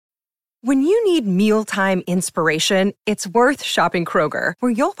When you need mealtime inspiration, it's worth shopping Kroger,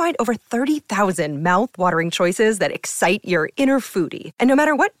 where you'll find over 30,000 mouth-watering choices that excite your inner foodie. And no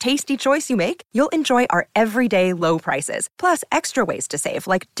matter what tasty choice you make, you'll enjoy our everyday low prices, plus extra ways to save,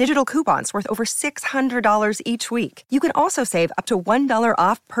 like digital coupons worth over $600 each week. You can also save up to $1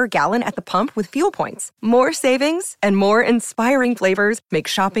 off per gallon at the pump with fuel points. More savings and more inspiring flavors make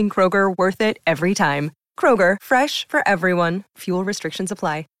shopping Kroger worth it every time. Kroger, fresh for everyone. Fuel restrictions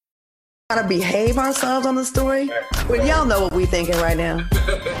apply. To behave ourselves on the story. Well, y'all know what we thinking right now.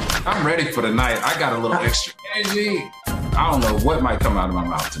 I'm ready for the night. I got a little extra energy. I don't know what might come out of my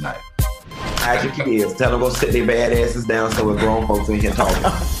mouth tonight. Hide your kids. Tell them go sit their bad asses down so we're grown folks in here talking.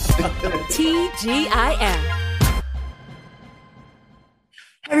 TGIF.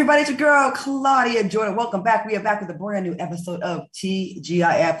 Hey everybody, it's your girl, Claudia Jordan. Welcome back. We are back with a brand new episode of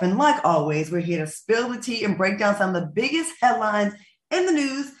TGIF. And like always, we're here to spill the tea and break down some of the biggest headlines in the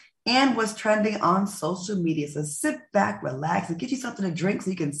news and what's trending on social media. So sit back, relax, and get you something to drink so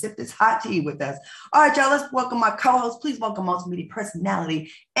you can sip this hot tea with us. All right, y'all, let's welcome my co-host. Please welcome multimedia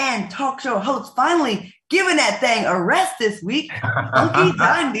personality and talk show host, finally giving that thing a rest this week, Funky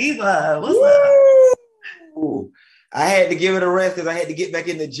Time Diva. What's up? I had to give it a rest because I had to get back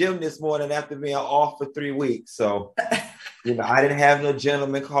in the gym this morning after being off for 3 weeks. So, I didn't have no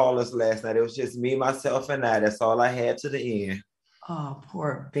gentleman callers last night. It was just me, myself, and I. That's all I had to the end. Oh,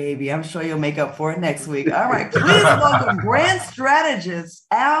 poor baby. I'm sure you'll make up for it next week. All right. Please welcome brand strategist,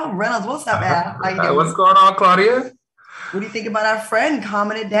 Al Reynolds. What's up, Al? How you doing? What's going on, Claudia? What do you think about our friend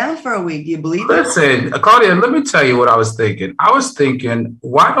calming it down for a week? Do you believe it? Listen, Claudia, let me tell you what I was thinking. I was thinking,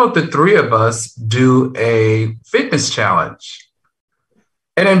 why don't the three of us do a fitness challenge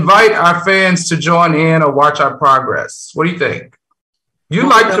and invite our fans to join in or watch our progress? What do you think? You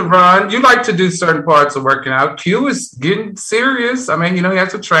like to run. You like to do certain parts of working out. Q is getting serious. I mean, he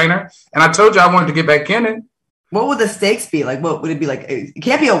has a trainer. And I told you I wanted to get back in it. What would the stakes be? Like, what would it be like? It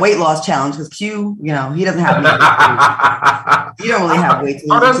can't be a weight loss challenge because Q, he doesn't have you don't really have weight to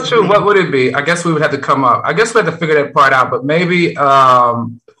lose. Oh, that's true. What would it be? I guess we would have to come up. I guess we have to figure that part out. But maybe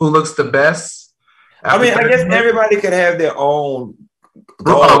who looks the best? I guess everybody could have their own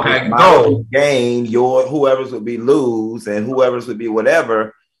goal. Okay, goal. Gain whoever's would be lose and whoever's would be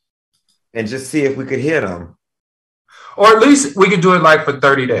whatever, and just see if we could hit them. Or at least we could do it like for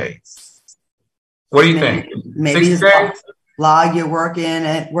 30 days. What do you think? Maybe just log your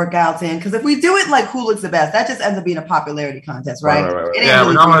workouts in. Because if we do it like who looks the best, that just ends up being a popularity contest, right? Right. Yeah,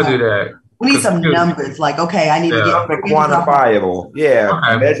 we don't want to do that. We need some numbers. Like, okay, I need to get something quantifiable. Yeah,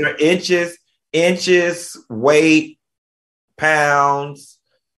 okay. Measure inches, weight, pounds,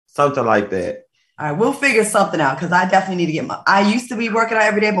 something like that. All right, we'll figure something out because I definitely need to get I used to be working out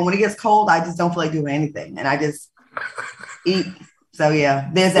every day, but when it gets cold, I just don't feel like doing anything, and I just eat. So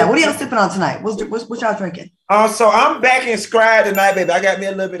yeah, there's that. What are y'all sipping on tonight? What y'all drinking? So I'm back in Scribe tonight, baby. I got me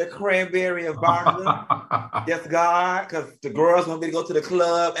a little bit of cranberry and vodka. Yes, God, because the girls want me to go to the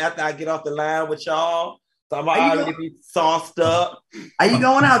club after I get off the line with y'all. So I'm already be sauced up. Are you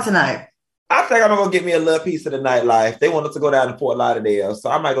going out tonight? I think I'm gonna go get me a little piece of the nightlife. They want us to go down to Fort Lauderdale, so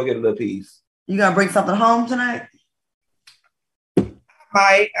I might go get a little piece. You gonna bring something home tonight?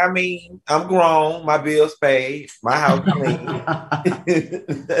 I'm grown. My bills paid. My house clean.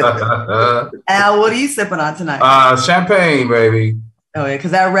 Al, what are you sipping on tonight? Champagne, baby. Oh yeah,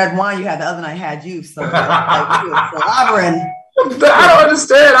 because that red wine you had the other night had you. So slobbering. I don't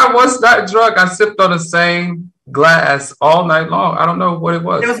understand. I was not drunk. I sipped on the same glass all night long. I don't know what it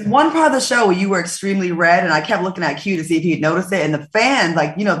was. There was one part of the show where you were extremely red, and I kept looking at Q to see if he'd noticed it. And the fans,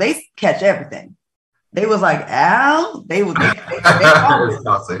 they catch everything. They was like, Al, they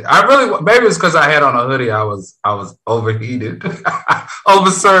I really, maybe it's because I had on a hoodie. I was overheated,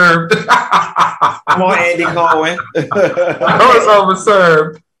 overserved. Come on, Andy Cohen. I was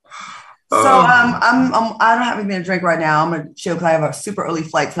overserved. So I don't have anything to drink right now. I'm gonna chill because I have a super early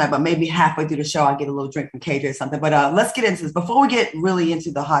flight tonight. But maybe halfway through the show, I'll get a little drink from KJ or something. But let's get into this. Before we get really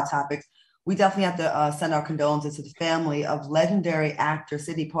into the hot topics, we definitely have to send our condolences to the family of legendary actor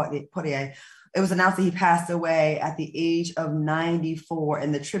Sidney Poitier. It was announced that he passed away at the age of 94,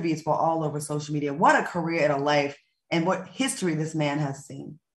 and the tributes were all over social media. What a career and a life, and what history this man has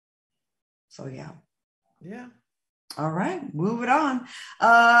seen. So, yeah. All right, move it on.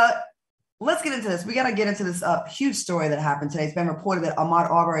 Let's get into this. We got to get into this huge story that happened today. It's been reported that Ahmaud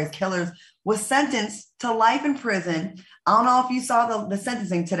Arbery's killers was sentenced to life in prison. I don't know if you saw the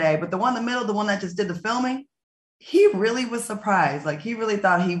sentencing today, but the one in the middle, the one that just did the filming, he really was surprised. Like, he really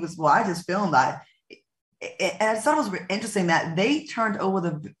thought he was, I just filmed that. And I thought it was interesting that they turned over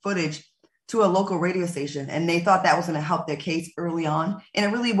the footage to a local radio station, and they thought that was going to help their case early on. And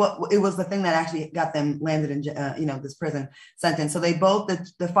it was the thing that actually got them landed in, this prison sentence. So they both,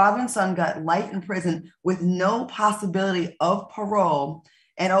 the father and son, got life in prison with no possibility of parole.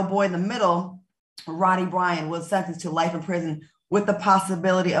 And oh boy, in the middle, Roddy Bryan was sentenced to life in prison with the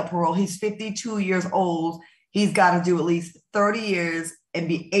possibility of parole. He's 52 years old. He's got to do at least 30 years and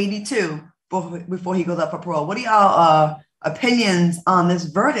be 82 before he goes up for parole. What are y'all opinions on this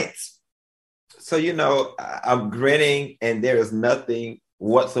verdict? So, I'm grinning, and there is nothing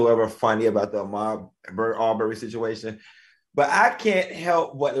whatsoever funny about the Ahmaud Arbery situation. But I can't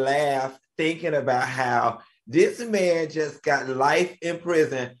help but laugh thinking about how this man just got life in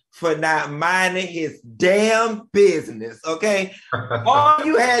prison for not minding his damn business, okay? All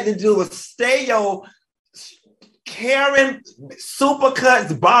you had to do was stay your Karen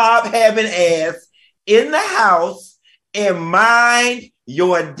Supercuts Bob having ass in the house and mind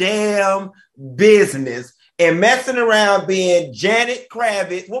your damn business, and messing around being Janet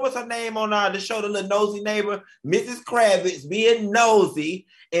Kravitz. What was her name on the show, The Little Nosy Neighbor? Mrs. Kravitz, being nosy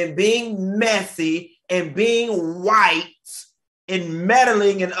and being messy and being white and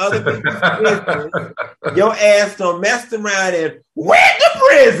meddling in other people's business. Your ass done messed around and went to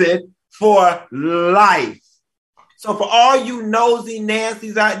prison for life. So for all you nosy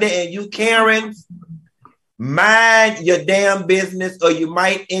Nancy's out there and you Karens, mind your damn business, or you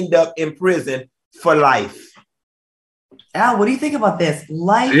might end up in prison for life. Al, what do you think about this?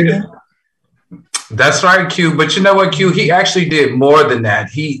 Life. Yeah. That's right, Q. But you know what, Q? He actually did more than that.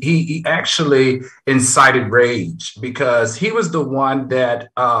 He actually incited rage, because he was the one that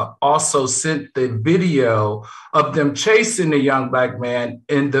also sent the video of them chasing the young black man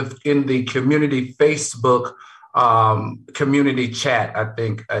in the community Facebook community chat. I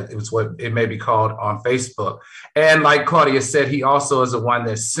think it was what it may be called on Facebook. And like Claudia said, he also is the one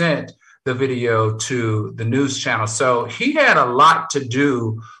that sent the video to the news channel. So he had a lot to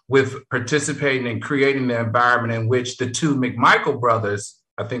do with participating and creating the environment in which the two McMichael brothers,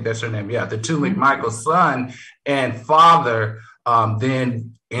 I think that's her name, yeah, the two McMichael, son and father,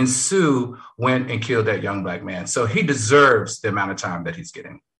 then ensue went and killed that young black man. So he deserves the amount of time that he's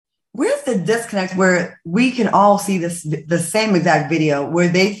getting. Where's the disconnect where we can all see the same exact video where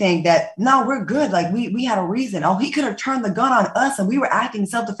they think that, no, we're good. Like we had a reason. Oh, he could have turned the gun on us and we were acting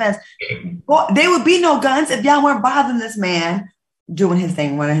self-defense. Well, there would be no guns if y'all weren't bothering this man doing his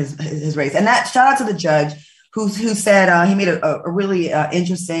thing, running his race. And that, shout out to the judge who said he made a really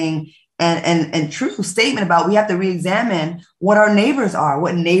interesting and true statement about we have to re-examine what our neighbors are,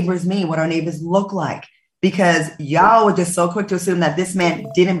 what neighbors mean, what our neighbors look like. Because y'all were just so quick to assume that this man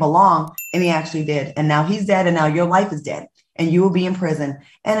didn't belong, and he actually did. And now he's dead, and now your life is dead, and you will be in prison.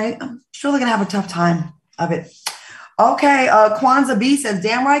 And I'm surely going to have a tough time of it. Okay, Kwanzaa B says,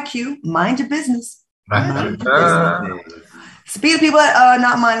 damn right, Q, mind your business. Mind your business. Speaking of people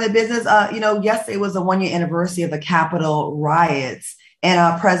not minding their business, yesterday was the 1-year anniversary of the Capitol riots,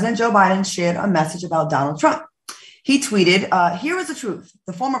 and President Joe Biden shared a message about Donald Trump. He tweeted, here is the truth.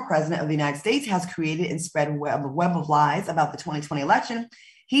 The former president of the United States has created and spread a web of lies about the 2020 election.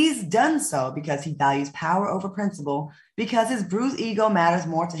 He's done so because he values power over principle, because his bruised ego matters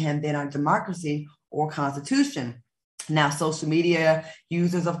more to him than our democracy or constitution. Now, social media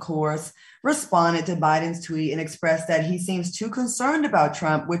users, of course, responded to Biden's tweet and expressed that he seems too concerned about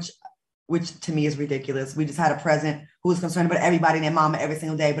Trump, which to me is ridiculous. We just had a president who was concerned about everybody and their mama every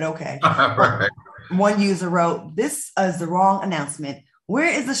single day, but okay. Right. One user wrote, this is the wrong announcement. Where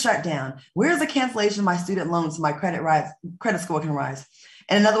is the shutdown? Where is the cancellation of my student loans so my credit score can rise?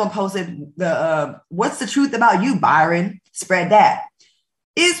 And another one posted, what's the truth about you, Byron? Spread that.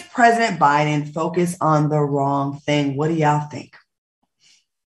 Is President Biden focused on the wrong thing? What do y'all think?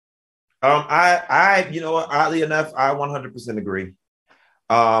 Oddly enough, I 100% agree.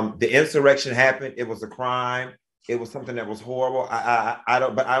 The insurrection happened. It was a crime. It was something that was horrible. I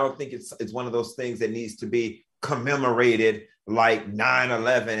don't think it's one of those things that needs to be commemorated like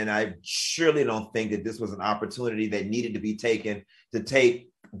 9/11. And I surely don't think that this was an opportunity that needed to be taken to take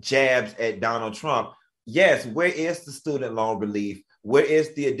jabs at Donald Trump. Yes, where is the student loan relief? Where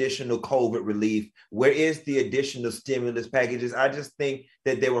is the additional COVID relief? Where is the additional stimulus packages? I just think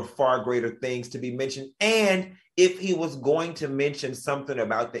that there were far greater things to be mentioned. And if he was going to mention something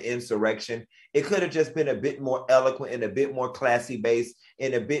about the insurrection, it could have just been a bit more eloquent and a bit more classy based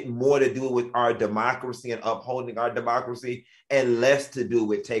and a bit more to do with our democracy and upholding our democracy and less to do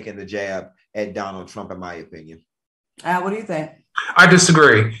with taking the jab at Donald Trump, in my opinion. What do you think? I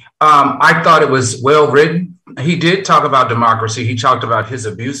disagree. I thought it was well written. He did talk about democracy. He talked about his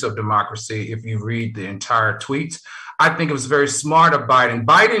abuse of democracy. If you read the entire tweets, I think it was very smart of Biden.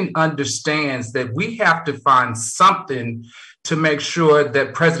 Biden understands that we have to find something to make sure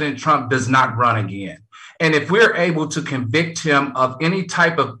that President Trump does not run again. And if we're able to convict him of any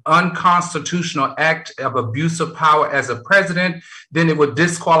type of unconstitutional act of abuse of power as a president, then it would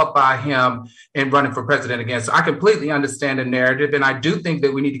disqualify him in running for president again. So I completely understand the narrative. And I do think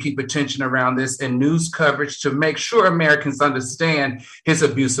that we need to keep attention around this and news coverage to make sure Americans understand his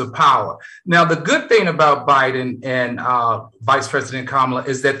abuse of power. Now, the good thing about Biden and Vice President Kamala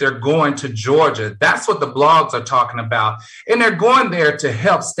is that they're going to Georgia. That's what the blogs are talking about. And they're going there to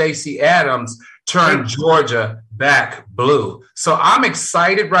help Stacey Abrams turn Georgia back blue. So I'm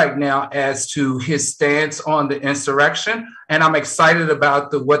excited right now as to his stance on the insurrection. And I'm excited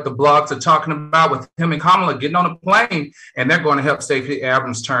about what the blogs are talking about with him and Kamala getting on a plane, and they're going to help Stacey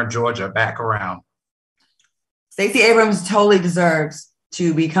Abrams turn Georgia back around. Stacey Abrams totally deserves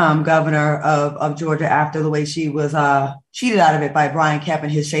to become governor of Georgia after the way she was cheated out of it by Brian Kemp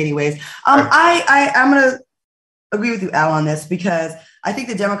and his shady ways. I'm going to agree with you, Al, on this, because I think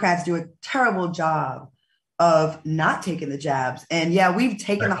the Democrats do a terrible job of not taking the jabs. And yeah, we've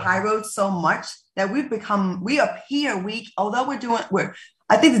taken the high road so much that we appear weak, although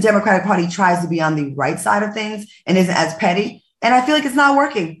I think the Democratic Party tries to be on the right side of things and isn't as petty. And I feel like it's not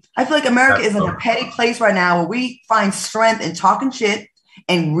working. I feel like America is in a petty place right now where we find strength in talking shit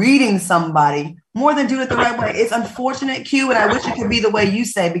and reading somebody more than doing it the right way. It's unfortunate, Q, and I wish it could be the way you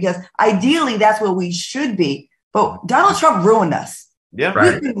say, because ideally that's where we should be. But Donald Trump ruined us. Yeah,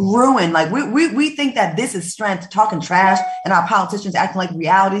 right. We've been ruined. Like we think that this is strength, talking trash, and our politicians acting like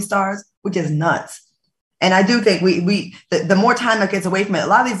reality stars, which is nuts. And I do think the more time that gets away from it, a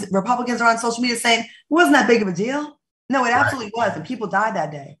lot of these Republicans are on social media saying, wasn't that big of a deal? No, it absolutely was. And people died that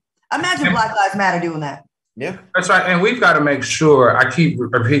day. Imagine Black Lives Matter doing that. Yeah, that's right. And we've got to make sure, I keep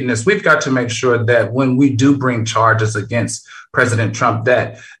repeating this, we've got to make sure that when we do bring charges against President Trump,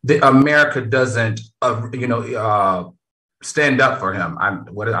 that America doesn't, stand up for him. I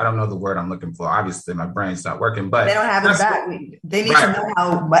don't know the word I'm looking for. Obviously, my brain's not working, but they don't have his back. They need to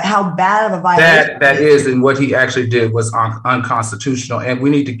know how bad of a violation that is, and what he actually did was unconstitutional. And we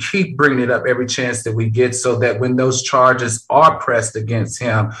need to keep bringing it up every chance that we get, so that when those charges are pressed against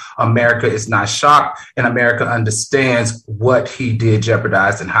him, America is not shocked, and America understands what he did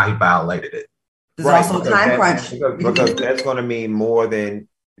jeopardize and how he violated it. There's also a time crunch because that's going to mean more than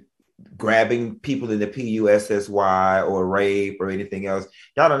grabbing people in the PUSSY or rape or anything else.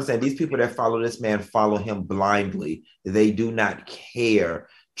 Y'all understand, these people that follow this man follow him blindly. They do not care.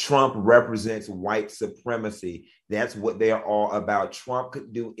 Trump represents white supremacy. That's what they're all about. Trump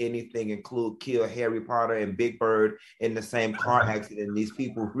could do anything, include kill Harry Potter and Big Bird in the same car accident. These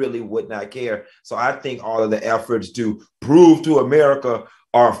people really would not care. So I think all of the efforts to prove to America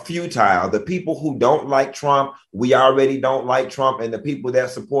are futile. The people who don't like Trump, we already don't like Trump, and the people that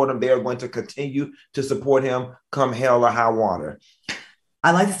support him, they are going to continue to support him come hell or high water.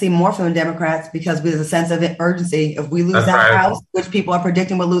 I'd like to see more from the Democrats, because there's a sense of urgency. If we lose that house, which people are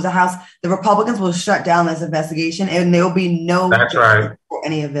predicting will lose a house, the Republicans will shut down this investigation, and there will be no for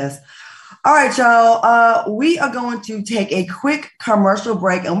any of this. All right, y'all. We are going to take a quick commercial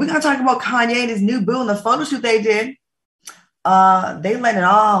break, and we're going to talk about Kanye and his new boo and the photo shoot they did. They let it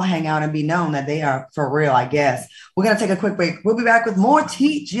all hang out and be known that they are for real, I guess. We're going to take a quick break. We'll be back with more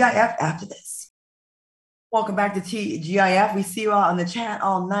TGIF after this. Welcome back to TGIF. We see you all in the chat,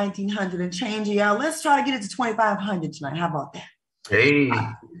 all 1,900 and change. Y'all. Let's try to get it to 2,500 tonight. How about that? Hey.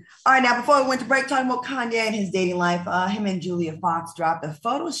 All right, now, before we went to break, talking about Kanye and his dating life, him and Julia Fox dropped a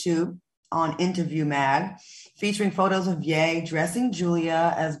photo shoot on Interview Mag, featuring photos of Ye dressing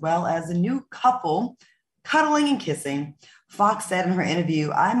Julia, as well as a new couple cuddling and kissing. Fox said in her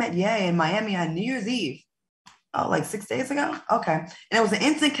interview, I met Ye in Miami on New Year's Eve. Oh, like 6 days ago? Okay. And it was an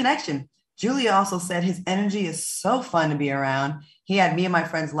instant connection. Julia also said his energy is so fun to be around. He had me and my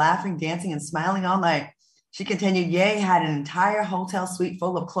friends laughing, dancing, and smiling all night. She continued, Ye had an entire hotel suite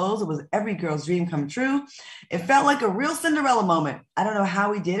full of clothes. It was every girl's dream come true. It felt like a real Cinderella moment. I don't know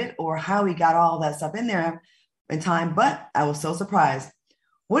how he did it or how he got all that stuff in there in time, but I was so surprised.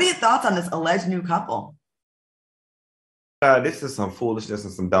 What are your thoughts on this alleged new couple? This is some foolishness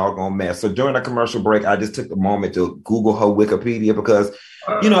and some doggone mess. So during the commercial break, I just took a moment to Google her Wikipedia, because,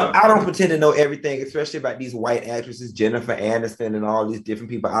 I don't pretend to know everything, especially about these white actresses, Jennifer Aniston and all these different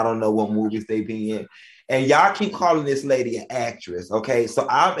people. I don't know what movies they be in. And y'all keep calling this lady an actress, okay? So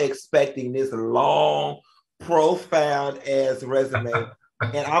I'm expecting this long, profound ass resume.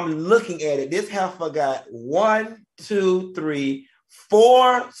 And I'm looking at it. This heifer got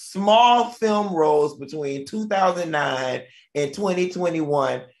 4 small film roles between 2009 and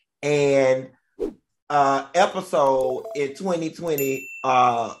 2021, and episode in 2020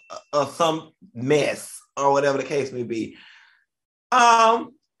 of some mess or whatever the case may be.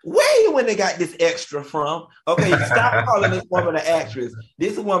 Where you when they got this extra from? Okay, stop calling this woman an actress.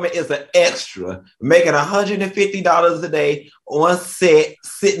 This woman is an extra, making $150 a day on set,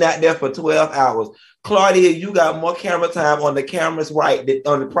 sitting out there for 12 hours. Claudia, you got more camera time on the Camera's Right,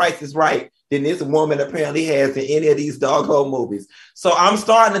 on The Price is Right, than this woman apparently has in any of these doggone movies. So I'm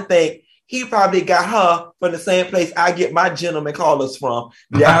starting to think he probably got her from the same place I get my gentleman callers from,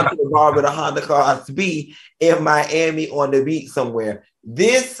 down to the bar with a Honda Class B in Miami on the beach somewhere.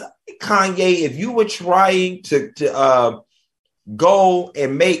 This Kanye, if you were trying to go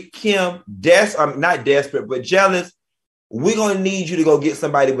and make Kim not desperate, but jealous, we're going to need you to go get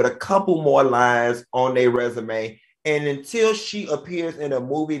somebody with a couple more lines on their resume. And until she appears in a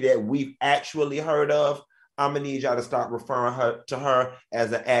movie that we've actually heard of, I'm going to need y'all to stop referring to her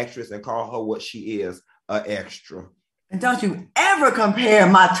as an actress and call her what she is, an extra. And don't you ever compare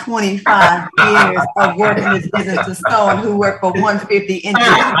my 25 years of working in this business to someone who worked for 150 in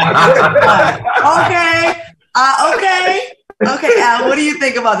Okay, Al, what do you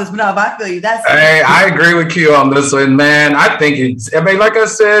think about this? But no, I feel you. Hey, I agree with you on this one, man. I think like I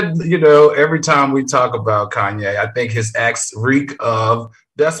said, every time we talk about Kanye, I think his acts reek of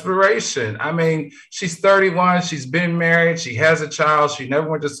desperation. I mean, she's 31. She's been married. She has a child. She never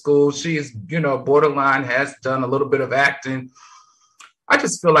went to school. She is, borderline, has done a little bit of acting. I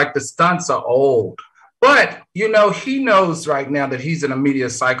just feel like the stunts are old. But, he knows right now that he's in a media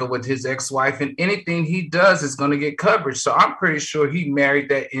cycle with his ex-wife, and anything he does is going to get coverage. So I'm pretty sure he married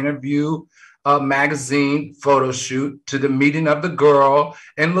that interview magazine photo shoot to the meeting of the girl,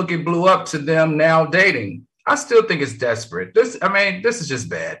 and look, it blew up to them now dating. I still think it's desperate. This is just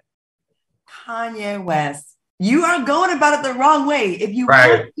bad. Kanye West, you are going about it the wrong way. If you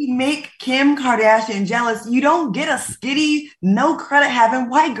want to make Kim Kardashian jealous, you don't get a skitty, no credit having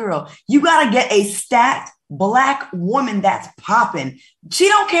white girl. You got to get a stacked Black woman that's popping. She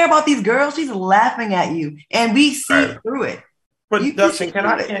don't care about these girls. She's laughing at you, and we see through it. Production, can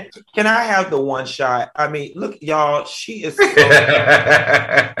I have the one shot? I mean, look, y'all, she is so can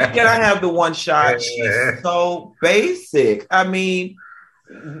I have the one shot? She's so basic. I mean,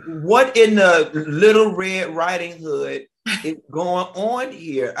 what in the Little Red Riding Hood is going on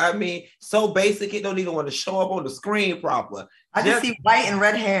here? I mean, so basic it don't even want to show up on the screen proper. I just see white and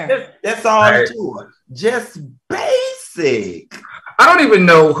red hair. That's all to her. Just basic. I don't even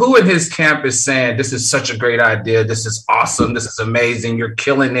know who in his camp is saying this is such a great idea. This is awesome. This is amazing. You're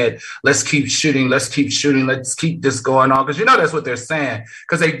killing it. Let's keep shooting. Let's keep shooting. Let's keep this going on. Because that's what they're saying.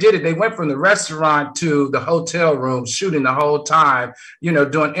 Because they did it. They went from the restaurant to the hotel room, shooting the whole time,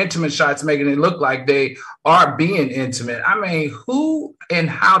 doing intimate shots, making it look like they are being intimate. I mean, who and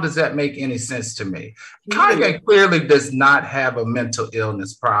how does that make any sense to me? Kanye clearly does not have a mental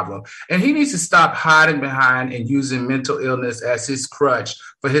illness problem. And he needs to stop hiding behind and using mental illness as his crutch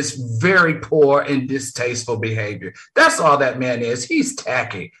for his very poor and distasteful behavior. That's all that man is. He's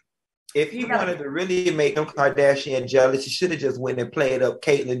tacky. If he wanted to really make Kim Kardashian jealous, he should have just went and played up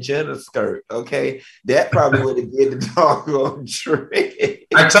Caitlyn Jenner's skirt, okay? That probably would have given the doggone trick.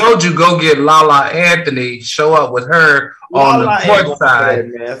 I told you, go get Lala Anthony, show up with her on the court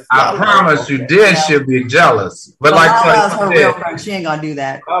side. I promise you, then she'll be jealous. But Lala's her real friend. She ain't gonna do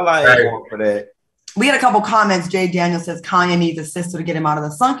that. Lala ain't going for that. We had a couple comments. Jay Daniel says Kanye needs a sister to get him out of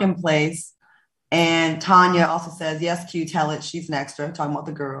the sunken place. And Tanya also says, yes, Q, tell it. She's an extra, talking about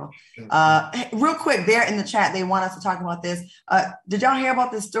the girl. Real quick, there in the chat, they want us to talk about this. Did y'all hear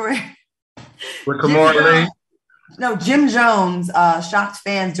about this story? Jim Jones shocked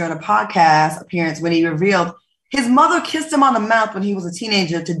fans during a podcast appearance when he revealed his mother kissed him on the mouth when he was a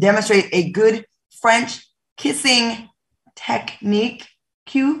teenager to demonstrate a good French kissing technique.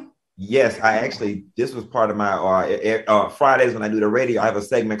 Q? Yes, this was part of my Fridays when I do the radio. I have a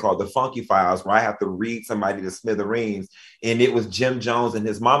segment called The Funky Files where I have to read somebody to smithereens. And it was Jim Jones and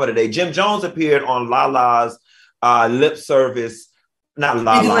his mama today. Jim Jones appeared on Lala's lip service, not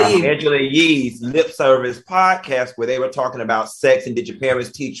Lala, Angela Yee's lip service podcast where they were talking about sex and did your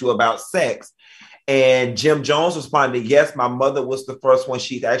parents teach you about sex? And Jim Jones responded, yes, my mother was the first one.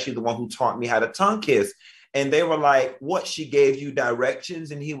 She's actually the one who taught me how to tongue kiss. And they were like, what, she gave you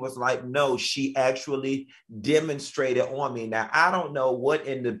directions? And he was like, no, she actually demonstrated on me. Now, I don't know what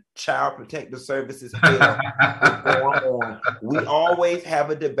in the Child Protective Services hell is going on. We always have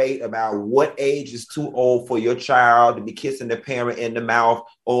a debate about what age is too old for your child to be kissing the parent in the mouth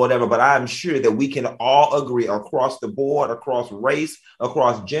or whatever. But I'm sure that we can all agree across the board, across race,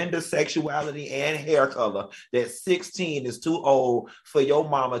 across gender, sexuality, and hair color, that 16 is too old for your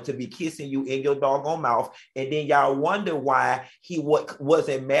mama to be kissing you in your doggone mouth. And then y'all wonder why he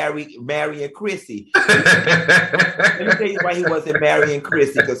wasn't marrying Chrissy. Let me tell you why he wasn't marrying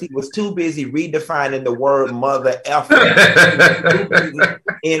Chrissy, because he was too busy redefining the word mother effer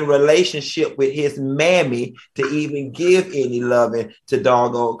in relationship with his mammy to even give any loving to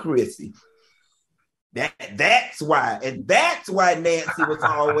doggone Chrissy. That's why. And that's why Nancy was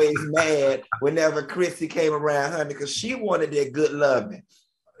always mad whenever Chrissy came around, honey, because she wanted that good loving.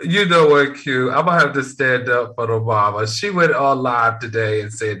 You know what, Q? I'm going to have to stand up for the mama. She went on live today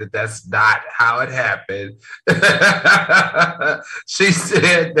and said that that's not how it happened. She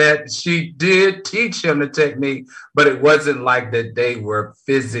said that she did teach him the technique, but it wasn't like that they were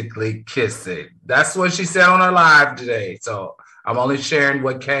physically kissing. That's what she said on her live today. So I'm only sharing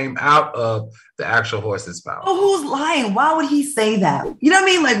what came out of the actual horse's mouth. Oh, who's lying? Why would he say that? You know what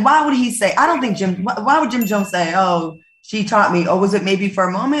I mean? Like, why would he say? I don't think why would Jim Jones say, oh, she taught me, or was it maybe for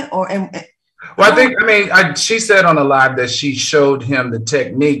a moment? She said on the live that she showed him the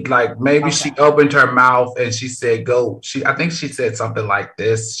technique. Like maybe she opened her mouth and she said, "Go." I think she said something like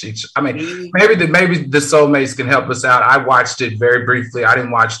this. Maybe the soulmates can help us out. I watched it very briefly. I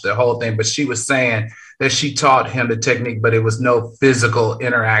didn't watch the whole thing, but she was saying that she taught him the technique, but it was no physical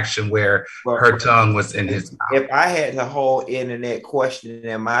interaction where her tongue was in his mouth. If I had the whole internet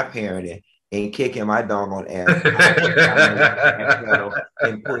questioning my parenting and kicking my doggone ass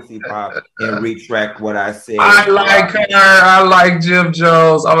and pussy pop and retract what I said. I like her. I like Jim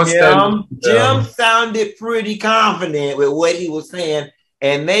Jones. Jim sounded pretty confident with what he was saying,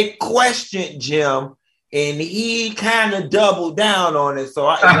 and they questioned Jim, and he kind of doubled down on it. So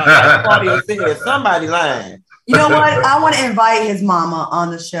like Claudia said, somebody lying. You know what? I want to invite his mama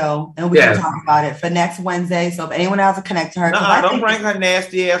on the show, and we can talk about it for next Wednesday. So if anyone else to connect to her, don't bring her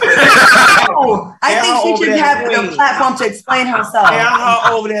nasty ass. I think she should have a platform to explain herself.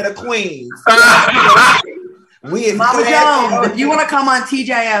 Her over there, the Queens. Mama Jones, if you want to come on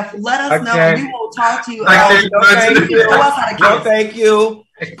TJF, let us know. We will talk to you. Thank you.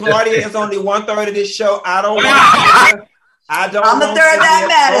 Claudia is only 1/3 of this show. I'm the third that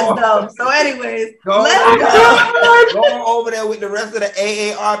matters, though. So, anyways, let's go. Go over there with the rest of the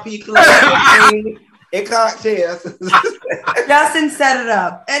AARP club and cocktails. Justin set it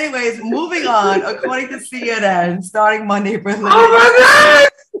up. Anyways, moving on. According to CNN, starting Monday, Britney. Oh my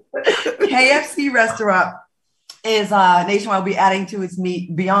God! KFC restaurant is nationwide will be adding to its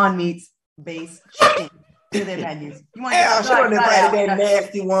Beyond Meat's base chicken to their menus. You want that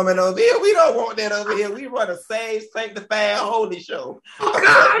nasty woman over here. We don't want that over here. We run a saved, sanctified, holy show. Oh,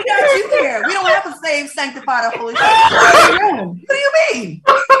 God, we got you here. We don't have a saved, sanctified, holy show. What do you mean?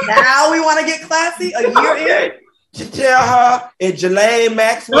 Now we want to get classy a year in? Tell her it's Jelaine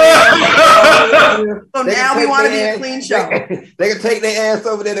Maxwell. So now we want to be a clean show. They can take their ass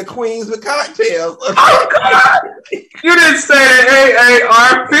over there to Queens with cocktails. Oh, God. You didn't say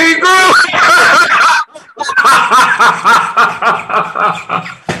AARP group.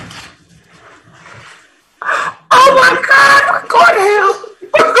 Oh my God, we're going to hell.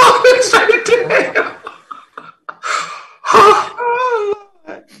 We're going straight to hell.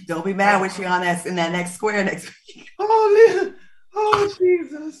 Don't be mad with you on that in that next square next week. Oh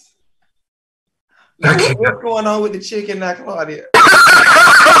Jesus. What's going on with the chicken now, Claudia?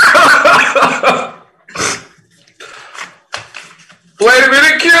 Wait a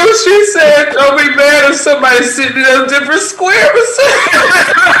minute, Q. She said, don't be mad if somebody's sitting in a different square.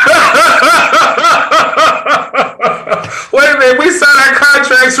 Wait a minute, we signed our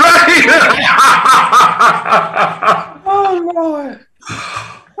contracts right. Oh, Lord.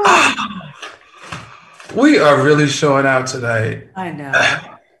 We are really showing out tonight. I know.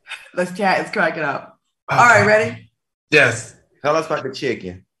 Let's chat. Let's crack it up. Okay. All right, ready? Yes. Tell us about the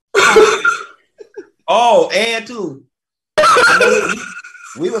chicken. And too.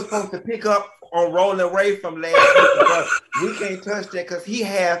 We were supposed to pick up on Rolling Ray from last week, but we can't touch that because he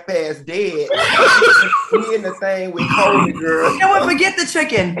half past dead. He in the thing with Cody, girl. You know what? Forget the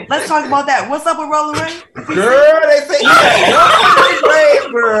chicken. Let's talk about that. What's up with Rolling Ray? Girl, they say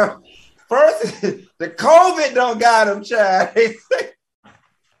girl. First, the COVID don't got him, child. They say,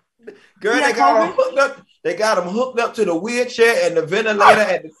 girl, they got him hooked up. They got him hooked up to the wheelchair and the ventilator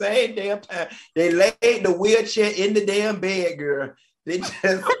at the same damn time. They laid the wheelchair in the damn bed, girl. They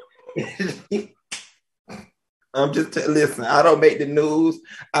just... listen, I don't make the news.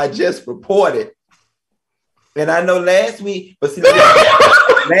 I just report it. And I know last week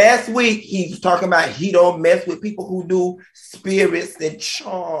he was talking about he don't mess with people who do spirits and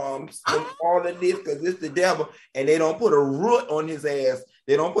charms and all of this because it's the devil. And they don't put a root on his ass.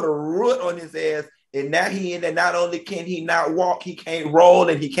 And now not only can he not walk, he can't roll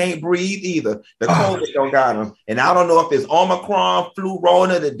and he can't breathe either. The COVID don't got him. And I don't know if it's Omicron, flu,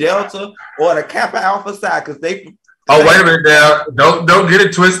 Rona, the Delta, or the Kappa Alpha side because they... Oh, wait a minute now. Don't get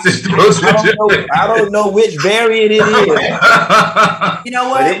it twisted. I don't know which variant it is. You know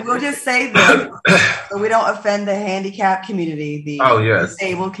what? We'll just say this so we don't offend the handicapped community, the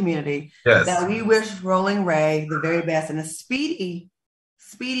disabled community. Yes. That we wish Rolling Ray the very best and a speedy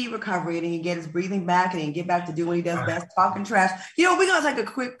recovery, and he can get his breathing back and he can get back to do what he does best, talking trash. You know, we're going to take a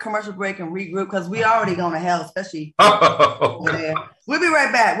quick commercial break and regroup because we already going to hell, especially over there. We'll be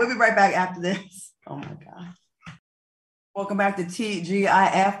right back. After this. Oh, my God. Welcome back to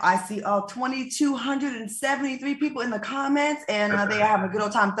TGIF. I see all 2,273 people in the comments, and they are having a good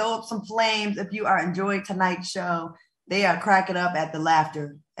old time. Throw up some flames if you are enjoying tonight's show. They are cracking up at the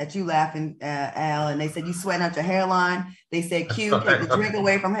laughter, at you laughing, Al. And they said, you sweating out your hairline. They said, Q, take the drink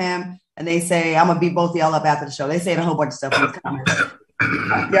away from him. And they say, I'm going to beat both of y'all up after the show. They said a whole bunch of stuff in these comments.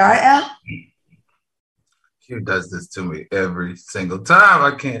 You all right, Al? Q does this to me every single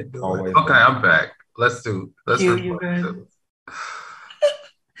time. I can't do it. Okay, I'm back. Let's Q, you good?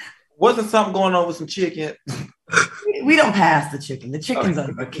 Wasn't something going on with some chicken? We don't pass the chicken. The chicken's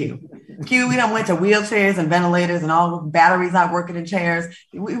under Q. Q, we done went to wheelchairs and ventilators and all batteries not working in chairs.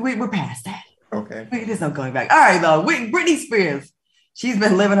 We're past that. Okay. There's no going back. All right, though. Britney Spears. She's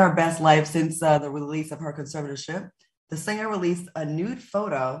been living her best life since the release of her conservatorship. The singer released a nude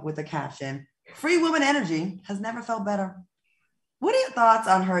photo with the caption, "Free woman energy has never felt better." What are your thoughts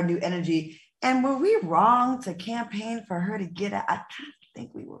on her new energy? And were we wrong to campaign for her to get out? I kind of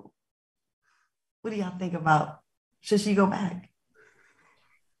think we were. What do y'all think about, should she go back?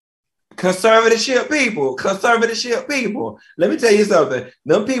 Conservatorship people. Let me tell you something.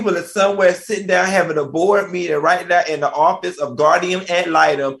 Them people are somewhere sitting down having a board meeting right now in the office of guardian ad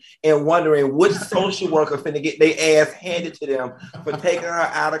litem and wondering which social worker finna get their ass handed to them for taking her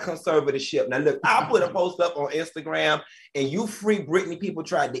out of conservatorship. Now look, I put a post up on Instagram and you free Britney people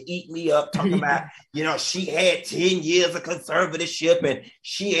tried to eat me up talking about, she had 10 years of conservatorship and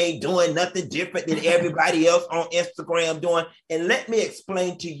she ain't doing nothing different than everybody else on Instagram doing. And let me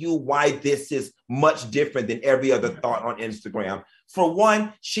explain to you why this is much different than every other thought on Instagram. For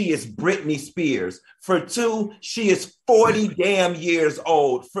one, she is Britney Spears. For two, she is 40 damn years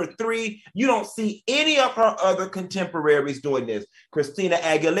old. For three, you don't see any of her other contemporaries doing this. Christina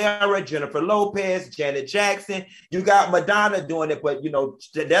Aguilera, Jennifer Lopez, Janet Jackson. You got Madonna doing it, but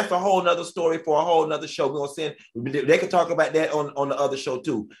that's a whole nother story for a whole nother show. They can talk about that on the other show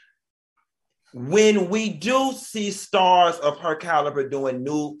too. When we do see stars of her caliber doing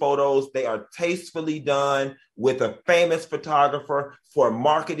nude photos, they are tastefully done with a famous photographer for a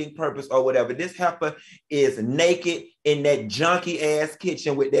marketing purpose or whatever. This heifer is naked in that junky ass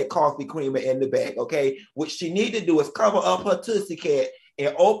kitchen with that coffee creamer in the back, okay? What she need to do is cover up her Tootsie Cat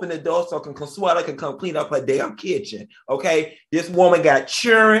and open the door so Consuela can come clean up her damn kitchen, okay? This woman got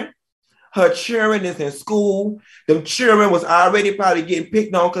children. Her children is in school. Them children was already probably getting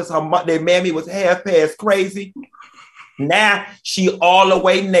picked on because their mammy was half past crazy. Now she all the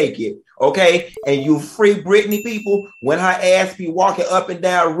way naked, okay? And you free Britney people when her ass be walking up and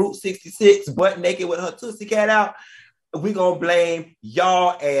down Route 66 butt naked with her Tootsie Cat out. We gonna blame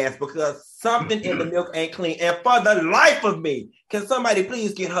y'all ass because something in the milk ain't clean. And for the life of me, can somebody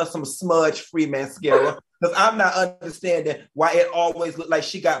please get her some smudge-free mascara? Because I'm not understanding why it always looked like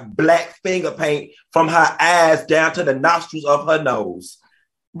she got black finger paint from her eyes down to the nostrils of her nose.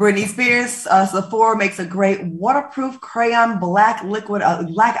 Britney Spears, Sephora makes a great waterproof crayon black liquid,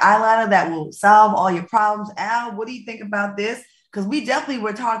 black eyeliner that will solve all your problems. Al, what do you think about this? Because we definitely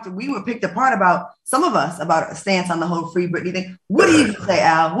were picked apart about, some of us, about a stance on the whole free Britney thing. What do you say,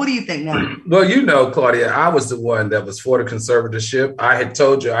 Al? What do you think now? Well, Claudia, I was the one that was for the conservatorship. I had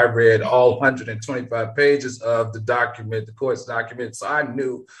told you I read all 125 pages of the document, the court's document, so I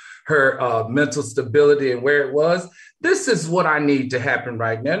knew her mental stability and where it was. This is what I need to happen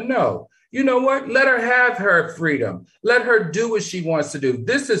right now. No. You know what? Let her have her freedom. Let her do what she wants to do.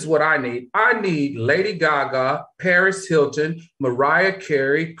 This is what I need. I need Lady Gaga, Paris Hilton, Mariah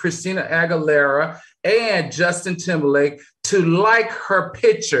Carey, Christina Aguilera, and Justin Timberlake to like her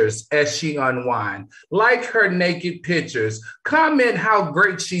pictures as she unwind, like her naked pictures, comment how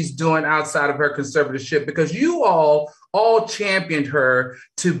great she's doing outside of her conservatorship, because you all championed her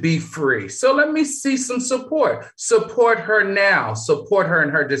to be free. So let me see some support. Support her now. Support her in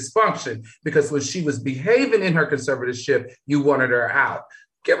her dysfunction, because when she was behaving in her conservatorship, you wanted her out.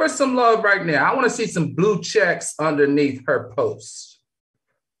 Give her some love right now. I want to see some blue checks underneath her post.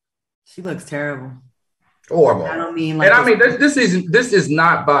 She looks terrible. Horrible. I don't mean this is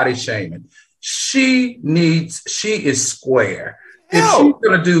not body shaming. She is square. If she's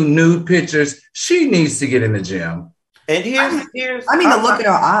gonna do nude pictures, she needs to get in the gym. And here's the look at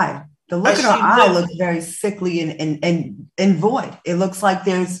her eye. The look at her eye looks very sickly and void. It looks like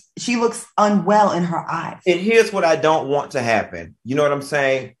she looks unwell in her eyes. And here's what I don't want to happen. You know what I'm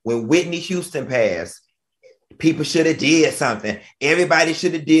saying? When Whitney Houston passed, people should have did something. Everybody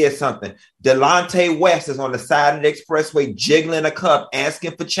should have did something. Delonte West is on the side of the expressway jiggling a cup,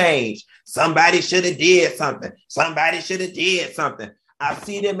 asking for change. Somebody should have did something. Somebody should have did something. I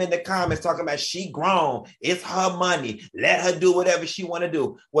see them in the comments talking about she grown. It's her money. Let her do whatever she want to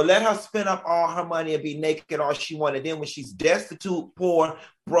do. Well, let her spend up all her money and be naked all she wanted. Then when she's destitute, poor,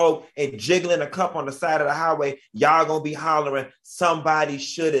 broke, and jiggling a cup on the side of the highway, y'all gonna be hollering, somebody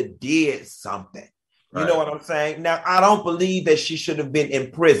should have did something. You know what I'm saying? Now, I don't believe that she should have been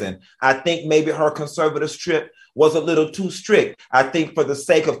in prison. I think maybe her conservative trip was a little too strict. I think for the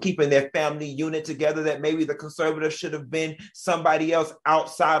sake of keeping their family unit together, that maybe the conservative should have been somebody else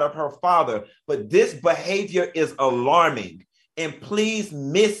outside of her father. But this behavior is alarming. And please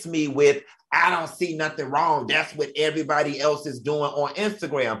miss me with, I don't see nothing wrong. That's what everybody else is doing on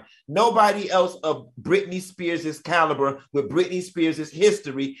Instagram. Nobody else of Britney Spears' caliber, with Britney Spears'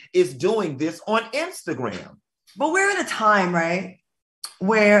 history, is doing this on Instagram. But we're in a time, right,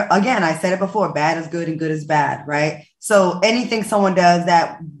 where, again, I said it before, bad is good and good is bad, right? So anything someone does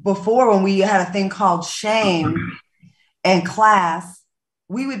that, before when we had a thing called shame and class,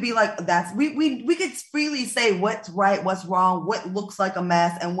 we would be like, we could freely say what's right, what's wrong, what looks like a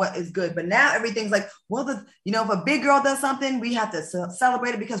mess, and what is good. But now everything's like, well, if a big girl does something, we have to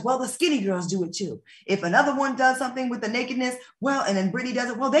celebrate it because, well, the skinny girls do it too. If another one does something with the nakedness, well, and then Britney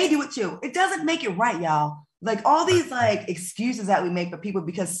does it, well, they do it too. It doesn't make it right, y'all. Like all these like excuses that we make for people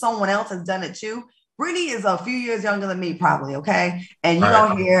because someone else has done it too. Britney is a few years younger than me, probably, okay? And you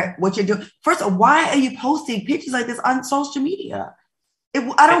don't hear what you're doing. First of all, why are you posting pictures like this on social media?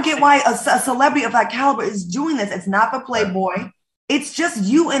 I don't get why a celebrity of that caliber is doing this. It's not for Playboy. It's just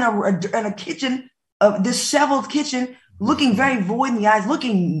you in a kitchen, a disheveled kitchen, looking very void in the eyes,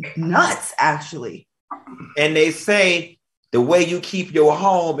 looking nuts, actually. And they say the way you keep your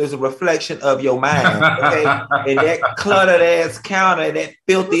home is a reflection of your mind. Okay? And that cluttered ass counter, that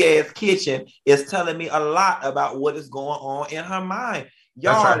filthy ass kitchen is telling me a lot about what is going on in her mind.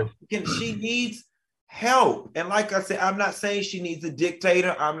 Y'all, she needs help. And like I said, I'm not saying she needs a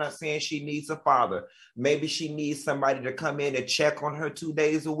dictator. I'm not saying she needs a father. Maybe she needs somebody to come in and check on her 2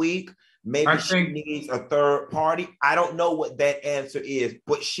 days a week. Maybe she needs a third party. I don't know what that answer is,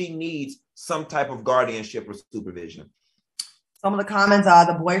 but she needs some type of guardianship or supervision. Some of the comments are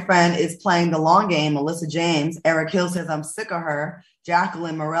the boyfriend is playing the long game, Melissa James. Eric Hill says, I'm sick of her.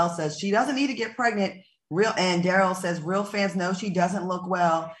 Jacqueline Morell says, she doesn't need to get pregnant. And Daryl says, real fans know she doesn't look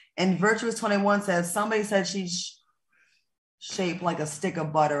well. And Virtuous 21 says, somebody said she's shaped like a stick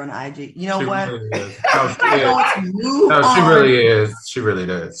of butter on IG. You know she what? Really she really is. She really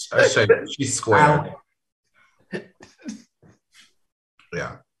does. She's square.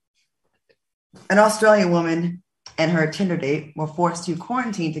 Yeah. An Australian woman and her Tinder date were forced to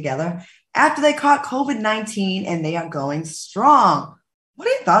quarantine together after they caught COVID-19, and they are going strong. What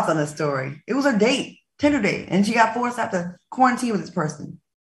are your thoughts on this story? It was her date, Tinder date, and she got forced to have to quarantine with this person.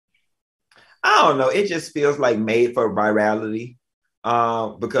 I don't know. It just feels like made for virality.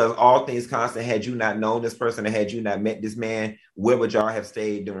 Because all things constant, had you not known this person and had you not met this man, where would y'all have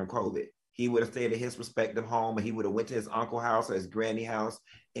stayed during COVID? He would have stayed at his respective home, and he would have went to his uncle's house or his granny house,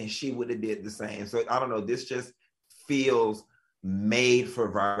 and she would have did the same. So I don't know. This just feels made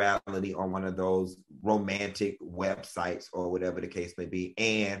for virality on one of those romantic websites or whatever the case may be.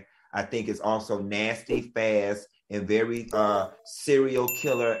 And I think it's also nasty, fast, and very serial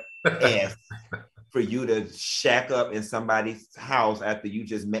killer-esque for you to shack up in somebody's house after you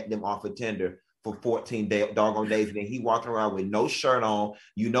just met them off of Tinder for 14 doggone days. And then he walked around with no shirt on.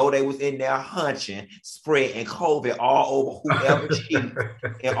 You know they was in there hunching, spreading COVID all over whoever she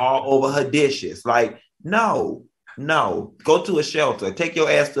and all over her dishes. Like, no. Go to a shelter. Take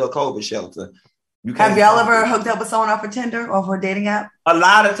your ass to a COVID shelter. Have y'all ever hooked up with someone off a Tinder or for a dating app? A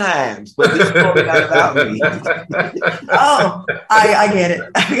lot of times, but this story not about me. Oh, I get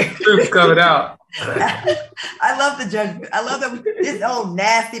it. Truth's coming out. I love the judgment. I love that this old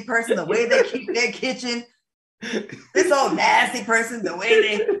nasty person, the way they keep their kitchen. This old nasty person, the way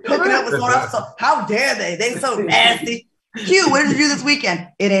they hooking up with someone else. So how dare they? They so nasty. Q, what did you do this weekend?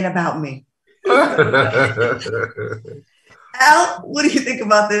 It ain't about me. Al, what do you think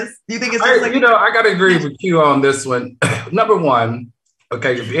about this? Do you think it's I got to agree with you on this one. Number one,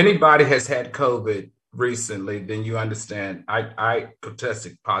 okay, if anybody has had COVID recently, then you understand. I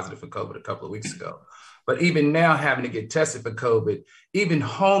tested positive for COVID a couple of weeks ago. But even now, having to get tested for COVID, even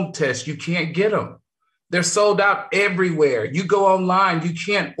home tests, you can't get them. They're sold out everywhere. You go online, you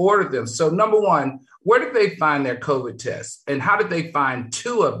can't order them. So number one, where did they find their COVID tests? And how did they find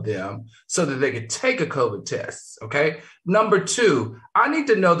 2 of them so that they could take a COVID test? Okay. Number 2, I need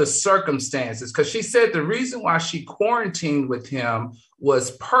to know the circumstances, because she said the reason why she quarantined with him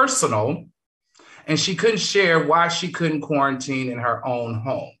was personal, and she couldn't share why she couldn't quarantine in her own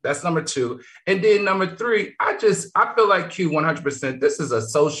home. That's number 2. And then number 3, I feel like Q 100%. This is a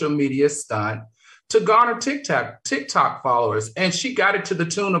social media stunt to garner TikTok followers. And she got it to the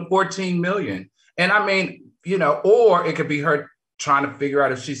tune of 14 million. And I mean, or it could be her trying to figure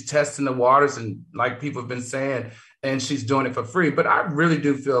out if she's testing the waters, and like people have been saying, and she's doing it for free. But I really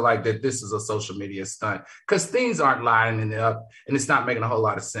do feel like that this is a social media stunt, because things aren't lining up and it's not making a whole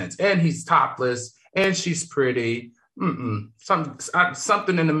lot of sense. And he's topless and she's pretty.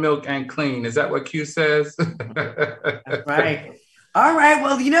 Something in the milk ain't clean. Is that what Q says? That's right. All right.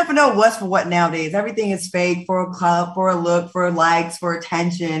 Well, you never know what's for what nowadays. Everything is fake, for a club, for a look, for likes, for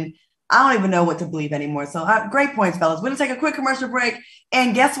attention. I don't even know what to believe anymore. So great points, fellas. We're going to take a quick commercial break.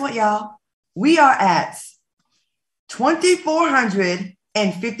 And guess what, y'all? We are at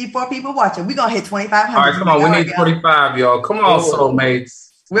 2,454 people watching. We're going to hit 2,500. All right, come on. We need 45, y'all. Come on,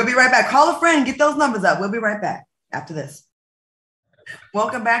 soulmates. We'll be right back. Call a friend. Get those numbers up. We'll be right back after this.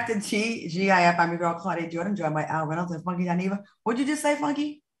 Welcome back to TGIF. I'm your girl, Claudia Jordan, joined by Al Reynolds and Funky Janiva. What'd you just say,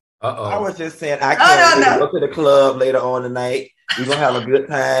 Funky? I was just saying, I can't go to the club later on tonight. We're going to have a good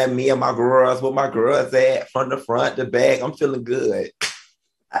time. Me and my girls, where my girls at, from the front to back. I'm feeling good.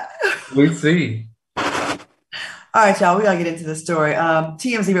 We see. All right, y'all, we got to get into the story.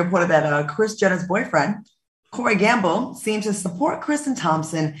 TMZ reported that Kris Jenner's boyfriend, Corey Gamble, seemed to support Tristan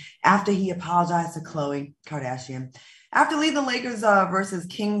Thompson after he apologized to Khloe Kardashian. After leaving the Lakers versus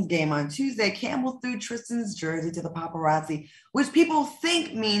Kings game on Tuesday, Campbell threw Tristan's jersey to the paparazzi, which people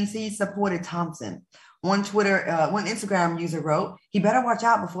think means he supported Thompson. One Instagram user wrote, "He better watch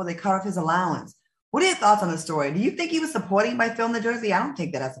out before they cut off his allowance." What are your thoughts on the story? Do you think he was supporting by throwing the jersey? I don't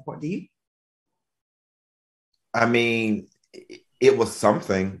take that as support. Do you? I mean, it was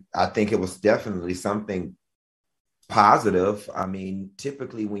something. I think it was definitely something positive. I mean,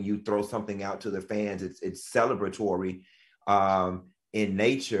 typically when you throw something out to the fans, it's celebratory in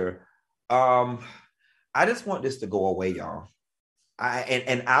nature. I just want this to go away, y'all.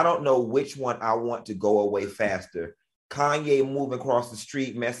 I don't know which one I want to go away faster. Kanye moving across the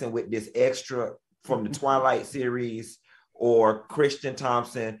street, messing with this extra from the Twilight series, or Tristan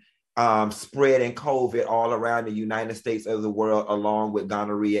Thompson spreading COVID all around the United States of the world, along with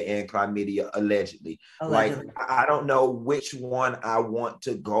gonorrhea and chlamydia, allegedly. Like, I don't know which one I want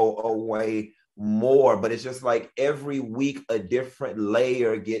to go away more, but it's just like every week a different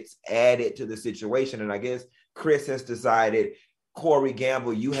layer gets added to the situation. And I guess Kris has decided, Corey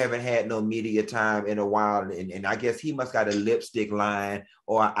Gamble, you haven't had no media time in a while. And I guess he must got a lipstick line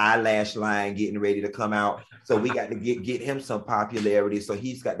or an eyelash line getting ready to come out. So we got to get him some popularity. So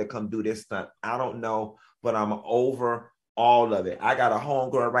he's got to come do this stunt. I don't know, but I'm over all of it. I got a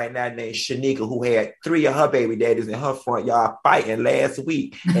homegirl right now named Shanika who had 3 of her baby daddies in her front yard fighting last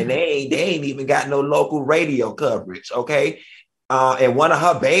week. And they ain't even got no local radio coverage, okay? And one of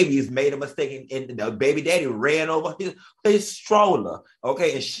her babies made a mistake, and the baby daddy ran over his stroller.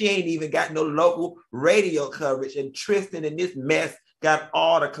 Okay, and she ain't even got no local radio coverage. And Tristan in this mess got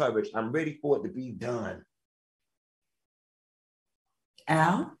all the coverage. I'm ready for it to be done.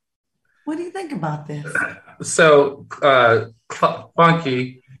 Al, what do you think about this? So,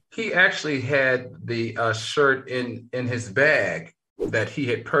 Funky, he actually had the shirt in his bag that he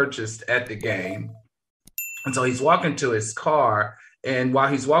had purchased at the game. And so he's walking to his car, and while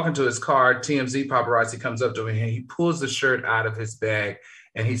he's walking to his car, TMZ paparazzi comes up to him and he pulls the shirt out of his bag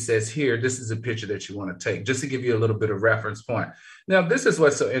and he says, "Here, this is a picture that you want to take," just to give you a little bit of reference point. Now, this is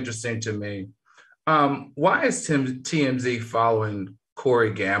what's so interesting to me. Why is TMZ following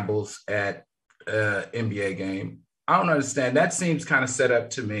Corey Gamble's at NBA game? I don't understand. That seems kind of set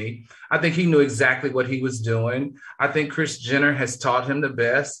up to me. I think he knew exactly what he was doing. I think Kris Jenner has taught him the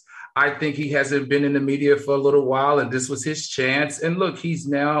best. I think he hasn't been in the media for a little while, and this was his chance. And look, he's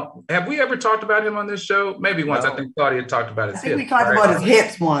now. Have we ever talked about him on this show? Maybe once. No. I think Claudia talked about his hips. We talked about his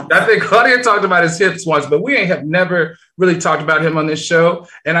hips once. I think Claudia talked about his hips once, but we have never really talked about him on this show.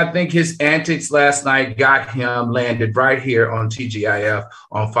 And I think his antics last night got him landed right here on TGIF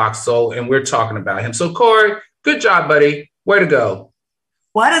on Fox Soul, and we're talking about him. So, Corey, good job, buddy. Way to go.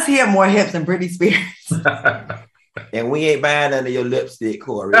 Why does he have more hips than Britney Spears? And we ain't buying under your lipstick,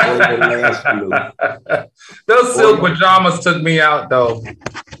 Corey. Those silk pajamas took me out, though.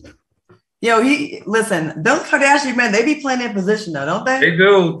 Yo, listen, those Kardashian men, they be playing their position though, don't they? They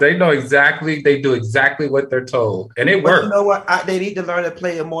do. They know exactly. They do exactly what they're told. And it works. You know what? They need to learn to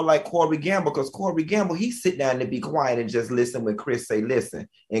play it more like Corey Gamble, because Corey Gamble, he sit down and be quiet and just listen when Kris say listen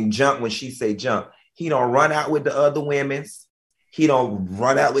and jump when she say jump. He don't run out with the other women's. He don't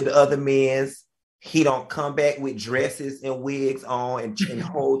run out with the other men's. He don't come back with dresses and wigs on and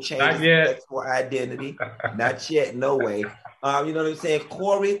whole changes sexual identity. Not yet, no way. You know what I'm saying?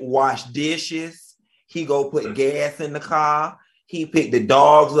 Corey wash dishes. He go put gas in the car. He pick the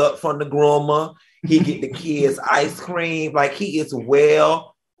dogs up from the groomer. He get the kids ice cream. Like, he is well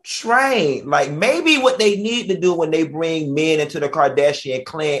trained. Like, maybe what they need to do when they bring men into the Kardashian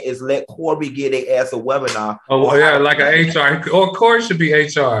clan is let Corey get their ass a webinar. Oh, yeah, like an HR. Or Corey should be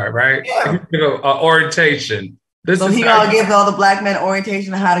HR, right? Yeah. Orientation. So he gonna give all the black men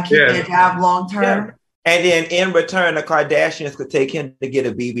orientation on how to keep their job long term. Yeah. And then in return, the Kardashians could take him to get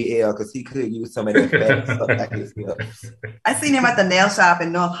a BBL because he could use some of that fat stuff like his hips. I seen him at the nail shop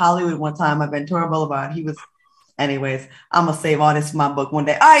in North Hollywood one time at Ventura Boulevard. Anyways, I'm going to save all this for my book one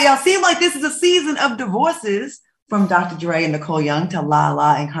day. All right, y'all, seem like this is a season of divorces, from Dr. Dre and Nicole Young to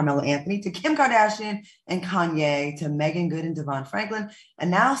Lala and Carmelo Anthony to Kim Kardashian and Kanye to Megan Good and Devon Franklin. And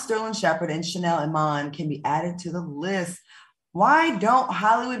now Sterling Shepard and Chanel Iman can be added to the list. Why don't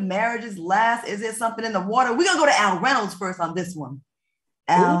Hollywood marriages last? Is there something in the water? We're going to go to Al Reynolds first on this one.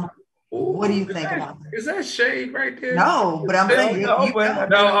 Al, what do you think about that? Is that shade right there? No, but I'm saying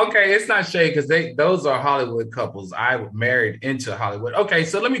no. Okay, it's not shade because those are Hollywood couples. I married into Hollywood. Okay,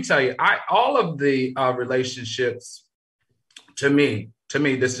 so let me tell you, all of the relationships, to me,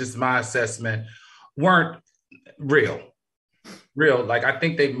 this is just my assessment, weren't real. Like, I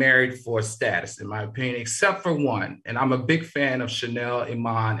think they married for status, in my opinion, except for one. And I'm a big fan of Chanel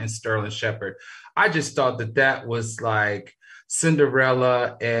Iman and Sterling Shepard. I just thought that was like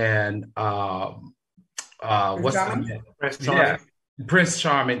Cinderella and what's the name? Prince Charming. Yeah, Prince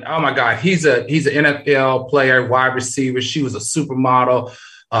Charming. Oh my God, he's an NFL player, wide receiver. She was a supermodel,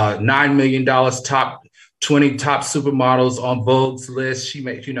 $9 million, top 20 top supermodels on Vogue's list. She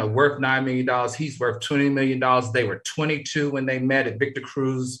made, worth $9 million. He's worth $20 million. They were 22 when they met at Victor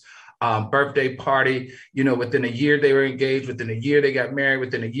Cruz's birthday party. Within a year they were engaged. Within a year they got married.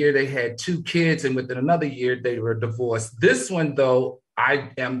 Within a year they had 2 kids, and within another year they were divorced. This one, though, I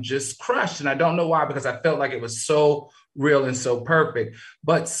am just crushed, and I don't know why, because I felt like it was so real and so perfect.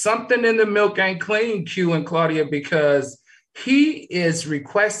 But something in the milk ain't clean, Q and Claudia, because he is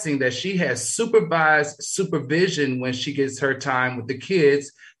requesting that she has supervised supervision when she gets her time with the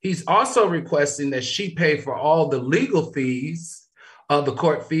kids. He's also requesting that she pay for all the legal fees, the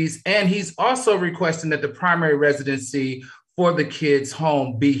court fees, and he's also requesting that the primary residency for the kids'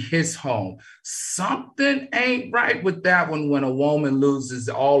 home be his home. Something ain't right with that one when a woman loses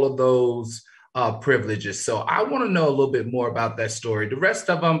all of those privileges. So I want to know a little bit more about that story. The rest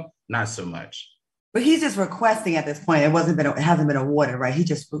of them, not so much. But he's just requesting at this point. It hasn't been awarded, right? He's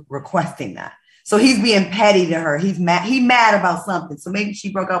just requesting that. So he's being petty to her. He's mad about something. So maybe she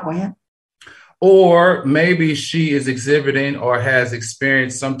broke up with him. Or maybe she is exhibiting or has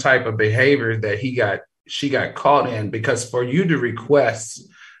experienced some type of behavior that she got caught in, because for you to request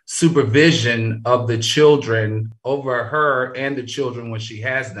supervision of the children over her and the children when she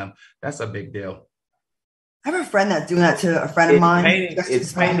has them, that's a big deal. I have a friend that's doing that to a friend of mine.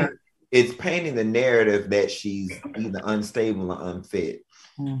 It's painting the narrative that she's either unstable or unfit.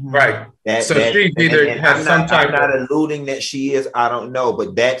 Mm-hmm. Right. She either has some type of... I'm not alluding that she is, I don't know,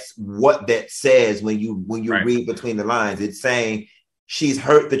 but that's what that says when you right. read between the lines. It's saying she's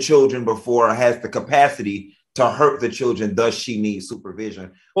hurt the children before or has the capacity to hurt the children, thus she needs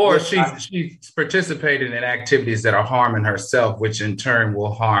supervision. Or she's participating in activities that are harming herself, which in turn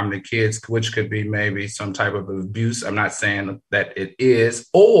will harm the kids, which could be maybe some type of abuse. I'm not saying that it is.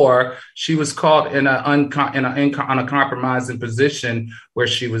 Or she was caught in a compromising position where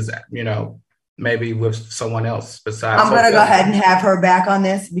she was, maybe with someone else besides. I'm going to go ahead and have her back on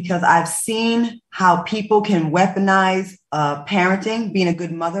this because I've seen how people can weaponize parenting, being a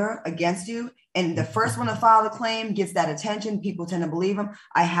good mother against you. And the first one to file the claim gets that attention. People tend to believe them.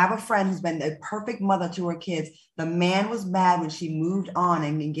 I have a friend who's been a perfect mother to her kids. The man was mad when she moved on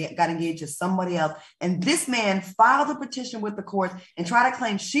and got engaged to somebody else. And this man filed a petition with the courts and tried to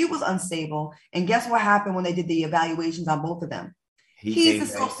claim she was unstable. And guess what happened when they did the evaluations on both of them? He's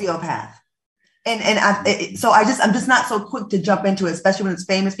a sociopath. I'm just not so quick to jump into it, especially when it's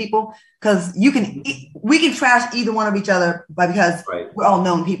famous people, because we can trash either one of each other, because we're all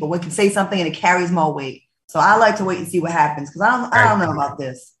known people. We can say something and it carries more weight. So I like to wait and see what happens because I don't know about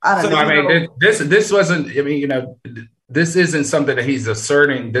this. This wasn't. I mean, this isn't something that he's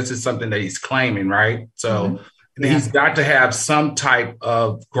asserting. This is something that he's claiming, right? So he's got to have some type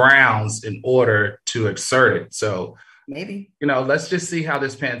of grounds in order to assert it. So. Maybe, let's just see how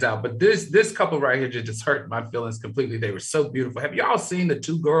this pans out. But this couple right here just hurt my feelings completely. They were so beautiful. Have y'all seen the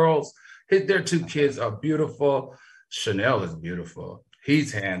two girls? Their two kids are beautiful. Chanel is beautiful.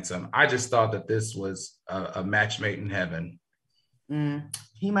 He's handsome. I just thought that this was a match made in heaven.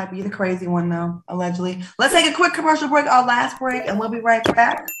 He might be the crazy one, though, allegedly. Let's take a quick commercial break, our last break, and we'll be right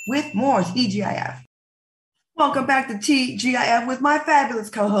back with more TGIF. Welcome back to TGIF with my fabulous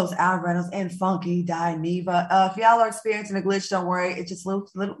co-hosts Al Reynolds and Funky Dineva. If y'all are experiencing a glitch, don't worry. It's just a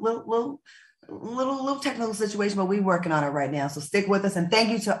little technical situation, but we're working on it right now. So stick with us. And thank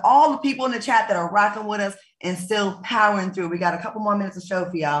you to all the people in the chat that are rocking with us and still powering through. We got a couple more minutes of show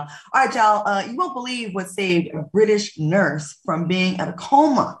for y'all. All right, y'all. You won't believe what saved a British nurse from being in a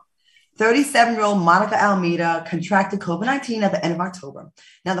coma. 37-year-old Monica Almeida contracted COVID-19 at the end of October.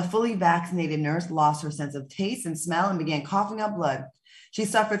 Now, the fully vaccinated nurse lost her sense of taste and smell and began coughing up blood. She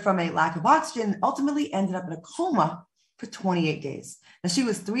suffered from a lack of oxygen and ultimately ended up in a coma for 28 days. Now, she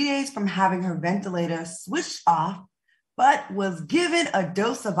was 3 days from having her ventilator switched off, but was given a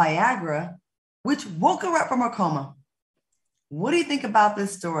dose of Viagra, which woke her up from her coma. What do you think about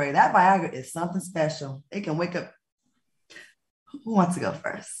this story? That Viagra is something special. It can wake up. Who wants to go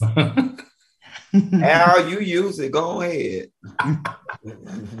first? Al, you use it. Go ahead.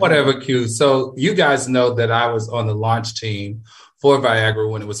 Whatever, Q. So you guys know that I was on the launch team for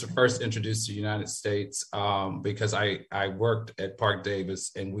Viagra when it was first introduced to the United States because I worked at Park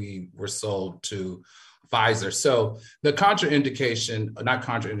Davis and we were sold to Pfizer. So the the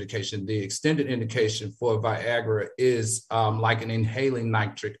extended indication for Viagra is like an inhaling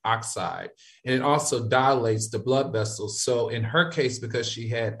nitric oxide. And it also dilates the blood vessels. So in her case, because she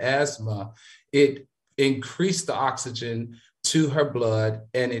had asthma, it increased the oxygen to her blood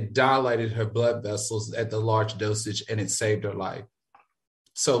and it dilated her blood vessels at the large dosage and it saved her life.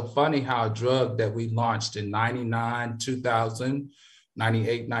 So funny how a drug that we launched in 99, 2000,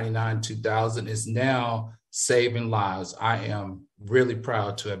 98, 99, 2000 is now saving lives. I am really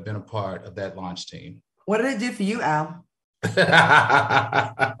proud to have been a part of that launch team. What did it do for you, Al?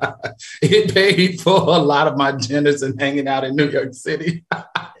 It paid for a lot of my dinners and hanging out in New York City. A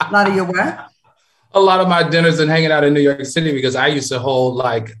lot of your what? A lot of my dinners and hanging out in New York City because I used to hold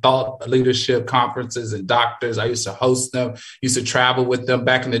like thought leadership conferences and doctors. I used to host them, used to travel with them.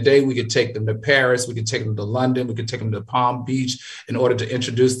 Back in the day, we could take them to Paris. We could take them to London. We could take them to Palm Beach in order to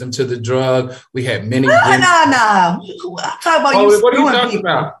introduce them to the drug. We had many. No. I'm talking about you. What are you talking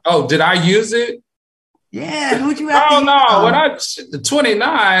about? Oh, did I use it? Yeah. Who'd you have? Oh, no. When I was 29,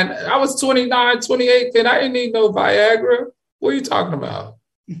 I was 29, 28, and I didn't need no Viagra. What are you talking about?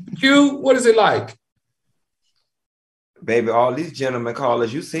 Q, what is it like? Baby, all these gentlemen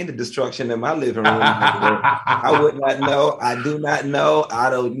callers, you seen the destruction in my living room. I would not know. I do not know. I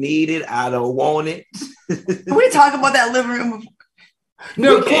don't need it. I don't want it. Can we talk about that living room?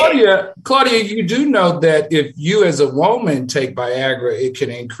 No, Claudia, you do know that if you as a woman take Viagra, it can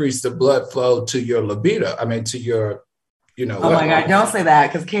increase the blood flow to your libido. I mean, to your, Oh my God, don't say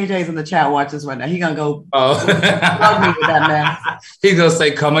that because KJ's in the chat watches right now. He's going to go love me with that man. He's going to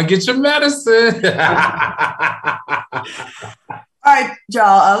say, come and get your medicine. All right,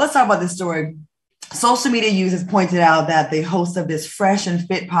 y'all, let's talk about this story. Social media users pointed out that the hosts of this Fresh and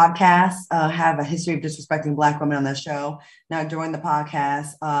Fit podcast have a history of disrespecting Black women on their show. Now, during the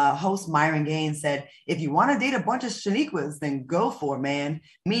podcast, host Myron Gaines said, if you want to date a bunch of Shaniquas, then go for it, man.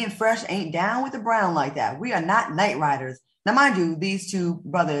 Me and Fresh ain't down with the brown like that. We are not night riders. Now, mind you, these two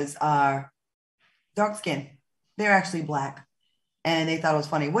brothers are dark skinned. They're actually Black. And they thought it was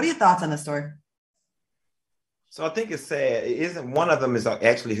funny. What are your thoughts on this story? So I think it's sad. It isn't one of them is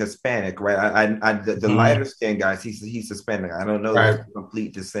actually Hispanic, right? The lighter skinned guys, he's Hispanic. I don't know the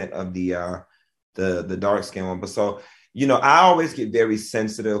complete descent of the dark skinned one, but so I always get very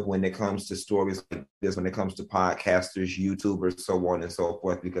sensitive when it comes to stories like this, when it comes to podcasters, YouTubers, so on and so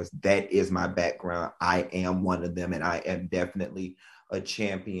forth, because that is my background. I am one of them, and I am definitely a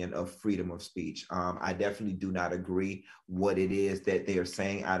champion of freedom of speech. I definitely do not agree what it is that they are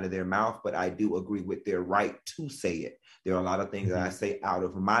saying out of their mouth, but I do agree with their right to say it. There are a lot of things that I say out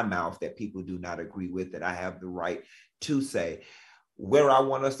of my mouth that people do not agree with, that I have the right to say. Where I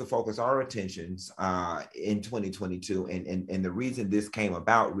want us to focus our attentions in 2022, and the reason this came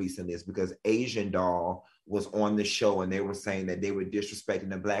about recently is because Asian Doll was on the show and they were saying that they were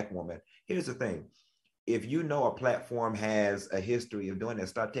disrespecting a Black woman. Here's the thing. If you know a platform has a history of doing that,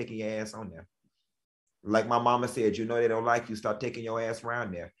 start taking your ass on there. Like my mama said, they don't like you, start taking your ass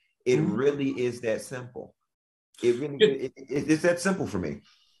around there. It really is that simple. It's that simple for me.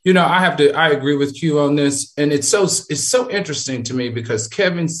 I agree with Q on this. And it's so interesting to me because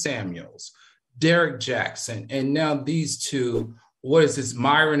Kevin Samuels, Derek Jackson, and now these two,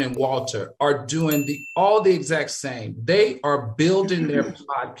 Myron and Walter, are doing all the exact same. They are building their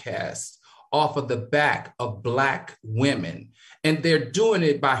podcast off of the back of Black women. And they're doing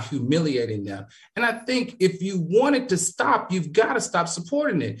it by humiliating them. And I think if you want it to stop, you've got to stop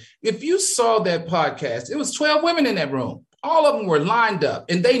supporting it. If you saw that podcast, it was 12 women in that room. All of them were lined up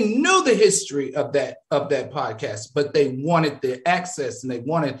and they knew the history of that podcast, but they wanted the access and they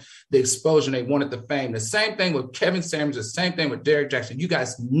wanted the exposure and they wanted the fame. The same thing with Kevin Samuels, the same thing with Derek Jackson. You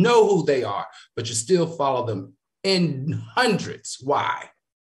guys know who they are, but you still follow them in hundreds. Why?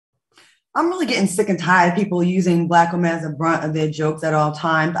 I'm really getting sick and tired of people using Black women as a brunt of their jokes at all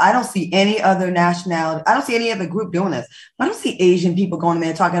times. I don't see any other nationality. I don't see any other group doing this. I don't see Asian people going in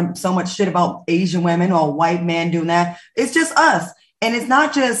there talking so much shit about Asian women or white men doing that. It's just us. And it's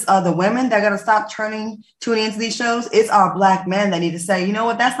not just the women that got to stop tuning into these shows. It's our Black men that need to say, you know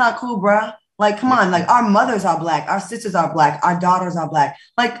what, that's not cool, bruh. Like, come on, like our mothers are Black, our sisters are Black, our daughters are Black.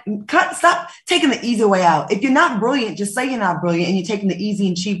 Like, stop taking the easy way out. If you're not brilliant, just say you're not brilliant and you're taking the easy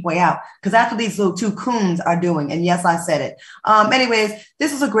and cheap way out. Because that's what these little two coons are doing. And yes, I said it. Anyways,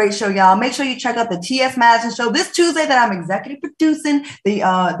 this was a great show, y'all. Make sure you check out the T.S. Madison show this Tuesday that I'm executive producing.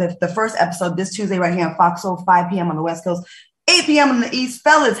 The first episode this Tuesday right here on Fox Soul, 5 p.m. on the West Coast, 8 p.m. on the East.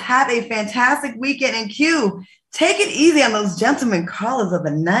 Fellas, have a fantastic weekend. And Q, take it easy on those gentlemen callers of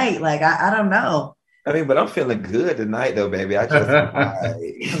the night. Like, I don't know. I mean, but I'm feeling good tonight, though, baby. I just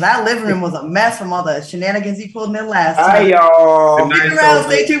because that living room was a mess from all the shenanigans he pulled in there last time. Hi, y'all. Stick around,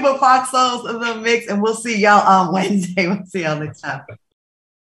 stay tuned for Fox Souls of the Mix, and we'll see y'all on Wednesday. We'll see y'all next time.